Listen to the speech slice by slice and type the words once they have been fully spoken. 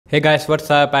Hey guys, what's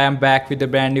up? I am back with a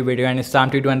brand new video and it's time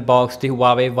to unbox the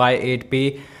Huawei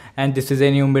Y8p, and this is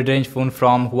a new mid-range phone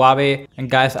from Huawei.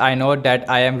 And guys, I know that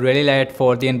I am really late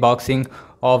for the unboxing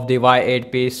of the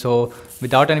Y8p, so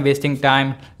without any wasting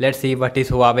time, let's see what is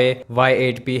Huawei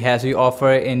Y8p has to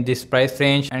offer in this price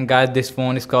range. And guys, this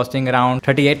phone is costing around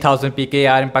 38,000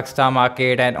 PKR in Pakistan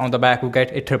market, and on the back we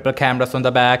get a triple cameras on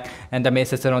the back, and the main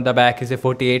sensor on the back is a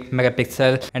 48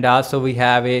 megapixel, and also we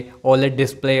have a OLED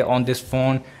display on this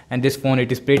phone. And this phone, it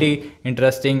is pretty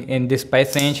interesting in this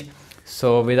price range.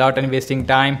 So without any wasting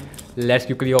time, let's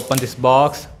quickly open this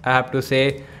box, I have to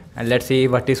say, and let's see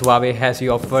what this Huawei has to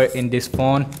offer in this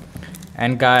phone.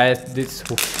 And guys, this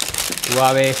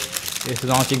Huawei is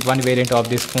launching one variant of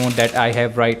this phone that I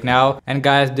have right now. And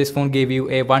guys, this phone gave you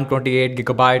a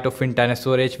 128GB of internal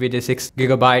storage with a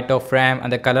 6GB of RAM,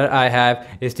 and the color I have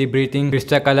is the breathing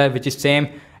crystal color, which is same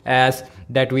as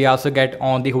that we also get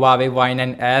on the Huawei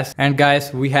Y9s. And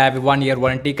guys, we have a 1-year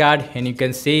warranty card, and you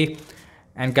can see.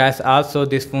 And guys, also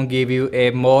this phone give you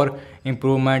a more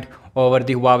improvement over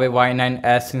the Huawei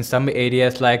Y9s in some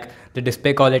areas, like the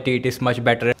display quality, it is much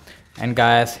better. And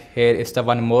guys, here is the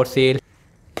one more seal.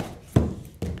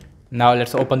 Now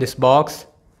let's open this box.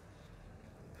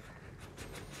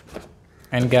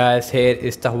 And guys, here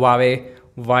is the Huawei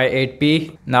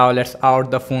Y8p. Now let's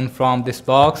out the phone from this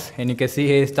box, and you can see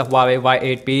here is the Huawei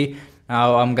Y8p.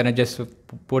 Now I'm gonna just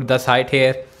put the side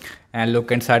here and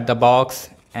look inside the box.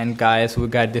 And guys, we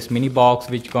got this mini box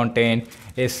which contain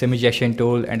a SIM ejection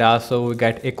tool, and also we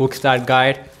got a quick start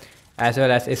guide as well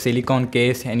as a silicone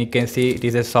case. And you can see it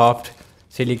is a soft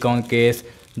silicone case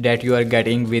that you are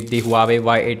getting with the Huawei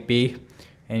Y8p,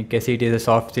 and you can see it is a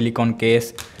soft silicone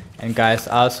case. And guys,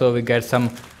 also we get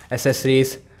some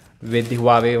accessories with the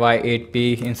Huawei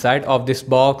Y8p inside of this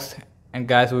box. And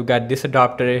guys, we got this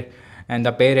adapter, and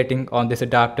the pay rating on this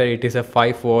adapter, it is a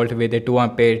 5V with a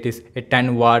 2A. It is a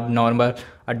 10W normal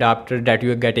adapter that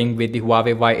you are getting with the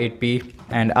Huawei Y8p.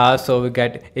 And also we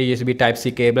get a USB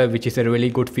Type-C cable, which is a really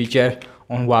good feature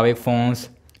on Huawei phones.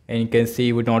 And you can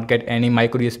see we don't get any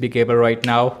micro USB cable right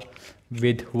now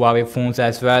with Huawei phones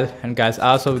as well. And guys,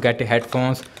 also we get the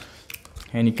headphones,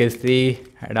 and you can see,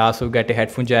 and also get a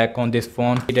headphone jack on this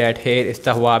phone. That here is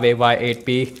the Huawei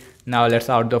Y8p. Now let's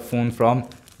out the phone from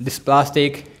this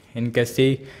plastic, and you can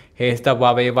see here is the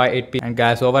Huawei Y8p. And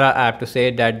guys, overall I have to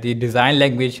say that the design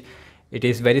language, it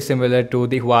is very similar to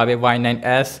the Huawei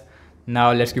Y9s.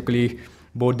 Now let's quickly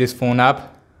boot this phone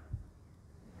up.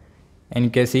 And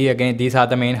you can see again, these are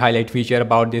the main highlight feature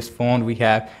about this phone. We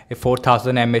have a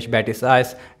 4000 mAh battery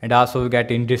size, and also we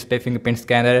get in-display fingerprint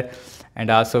scanner, and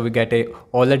also we get a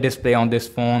OLED display on this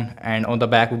phone. And on the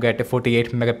back we get a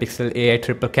 48 megapixel AI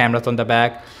triple cameras on the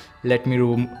back. Let me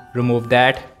remove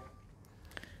that.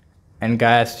 And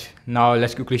guys, now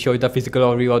let's quickly show you the physical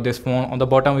overview of this phone. On the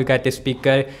bottom we get a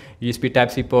speaker, USB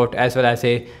Type-C port, as well as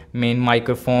a main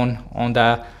microphone. On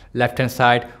the left hand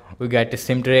side we get a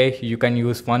SIM tray. You can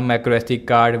use one micro SD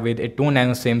card with a 2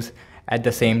 nano SIMs at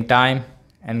the same time.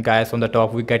 And guys, on the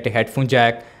top we get a headphone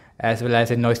jack as well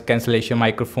as a noise cancellation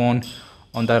microphone.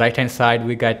 On the right hand side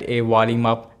we get a volume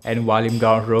up and volume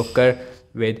down rocker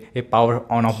with a power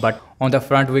on off button. On the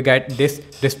front we get this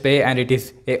display, and it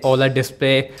is a OLED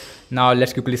display. Now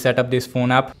let's quickly set up this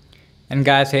phone up. And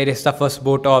guys, here is the first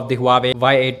boot of the Huawei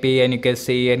Y8p, and you can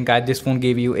see, and guys, this phone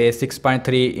give you a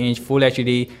 6.3-inch Full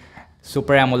HD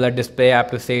Super AMOLED display. I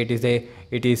have to say it is a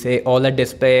OLED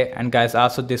display. And guys,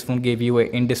 also this phone give you a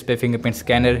in-display fingerprint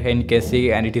scanner, and you can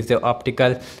see, and it is the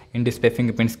optical in-display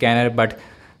fingerprint scanner, but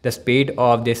the speed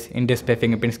of this in-display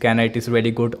fingerprint scanner, it is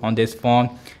really good on this phone.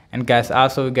 And guys,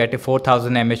 also we get a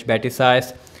 4000 mAh battery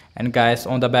size. And guys,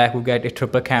 on the back we get a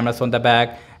triple cameras on the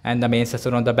back, and the main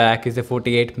sensor on the back is a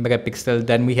 48 megapixel.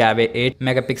 Then we have a 8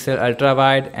 megapixel ultra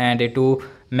wide and a 2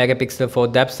 megapixel for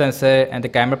depth sensor. And the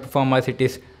camera performance, it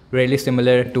is really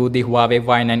similar to the Huawei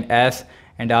Y9s.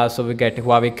 And also we get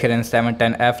Huawei Kirin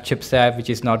 710F chipset,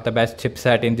 which is not the best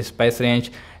chipset in this price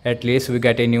range. At least we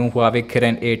get a new Huawei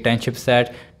Kirin 810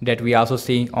 chipset that we also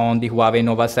see on the Huawei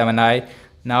Nova 7i.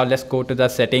 Now let's go to the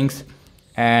settings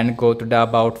and go to the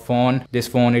about phone. This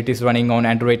phone, it is running on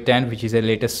Android 10, which is the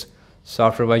latest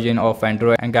software version of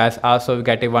Android. And guys, also we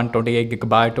get a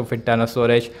 128GB of internal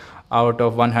storage out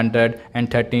of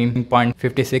 113.56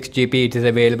 GB. It is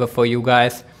available for you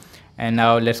guys. And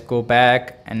now let's go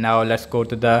back, and now let's go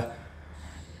to the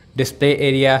display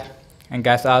area. And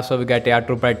guys, also we get a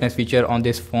auto brightness feature on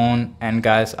this phone. And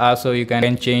guys, also you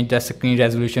can change the screen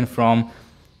resolution from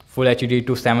Full HD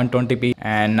to 720p.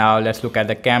 And now let's look at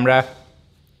the camera.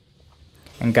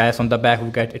 And guys, on the back we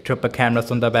get a triple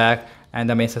cameras on the back, and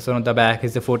the main sensor on the back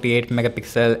is the 48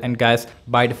 megapixel. And guys,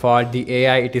 by default the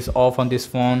AI it is off on this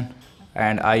phone,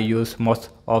 and I use most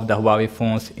of the Huawei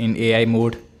phones in AI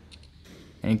mode.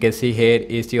 And you can see here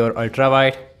is your ultra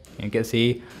wide. You can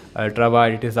see ultra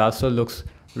wide, it is also looks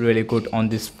really good on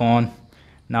this phone.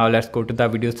 Now let's go to the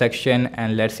video section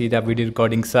and let's see the video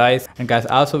recording size. And guys,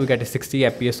 also we get a 60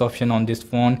 fps option on this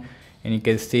phone, and you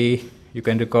can see you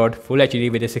can record full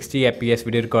HD with a 60 fps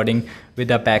video recording with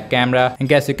the back camera. And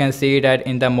guys, you can see that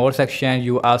in the more section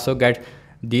you also get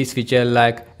these features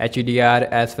like HDR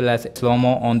as well as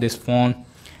slow-mo on this phone.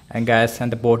 And guys,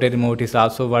 and the portrait remote is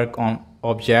also work on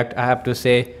object, I have to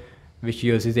say, which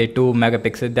uses a 2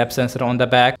 megapixel depth sensor on the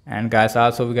back. And guys,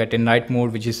 also we get a night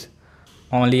mode which is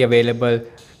only available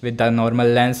with the normal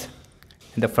lens.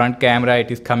 In the front camera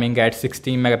it is coming at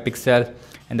 16 megapixel,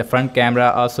 and the front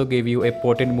camera also give you a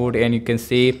portrait mode, and you can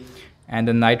see, and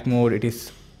the night mode it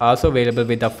is also available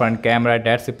with the front camera.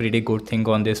 That's a pretty good thing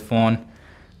on this phone.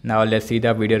 Now let's see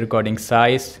the video recording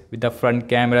size. With the front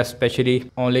camera especially,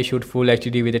 only shoot full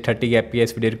HD with a 30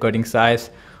 fps video recording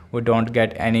size. We don't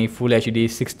get any full HD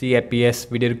 60 fps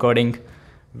video recording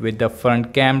with the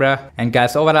front camera. And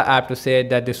guys, overall I have to say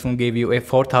that this phone gave you a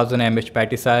 4000 mAh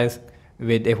battery size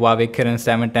with a Huawei Kirin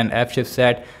 710F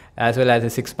chipset as well as a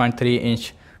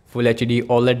 6.3-inch full HD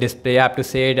OLED display. I have to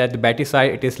say that the battery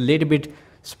size it is a little bit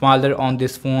smaller on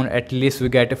this phone. At least we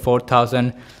get a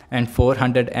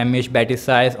 4400 mAh battery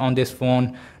size on this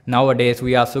phone. Nowadays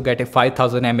we also get a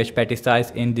 5000 mAh battery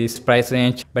size in this price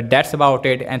range. But that's about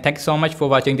it, and thank you so much for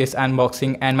watching this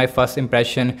unboxing and my first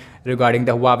impression regarding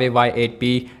the Huawei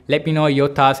Y8p. Let me know your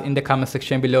thoughts in the comment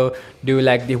section below. Do you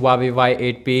like the Huawei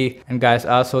Y8p? And guys,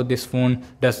 also this phone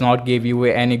does not give you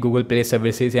any Google Play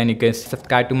services, and you can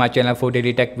subscribe to my channel for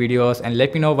daily tech videos. And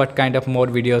let me know what kind of more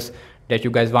videos that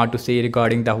you guys want to see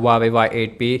regarding the Huawei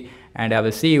Y8p, and I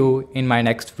will see you in my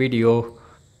next video.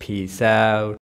 Peace out.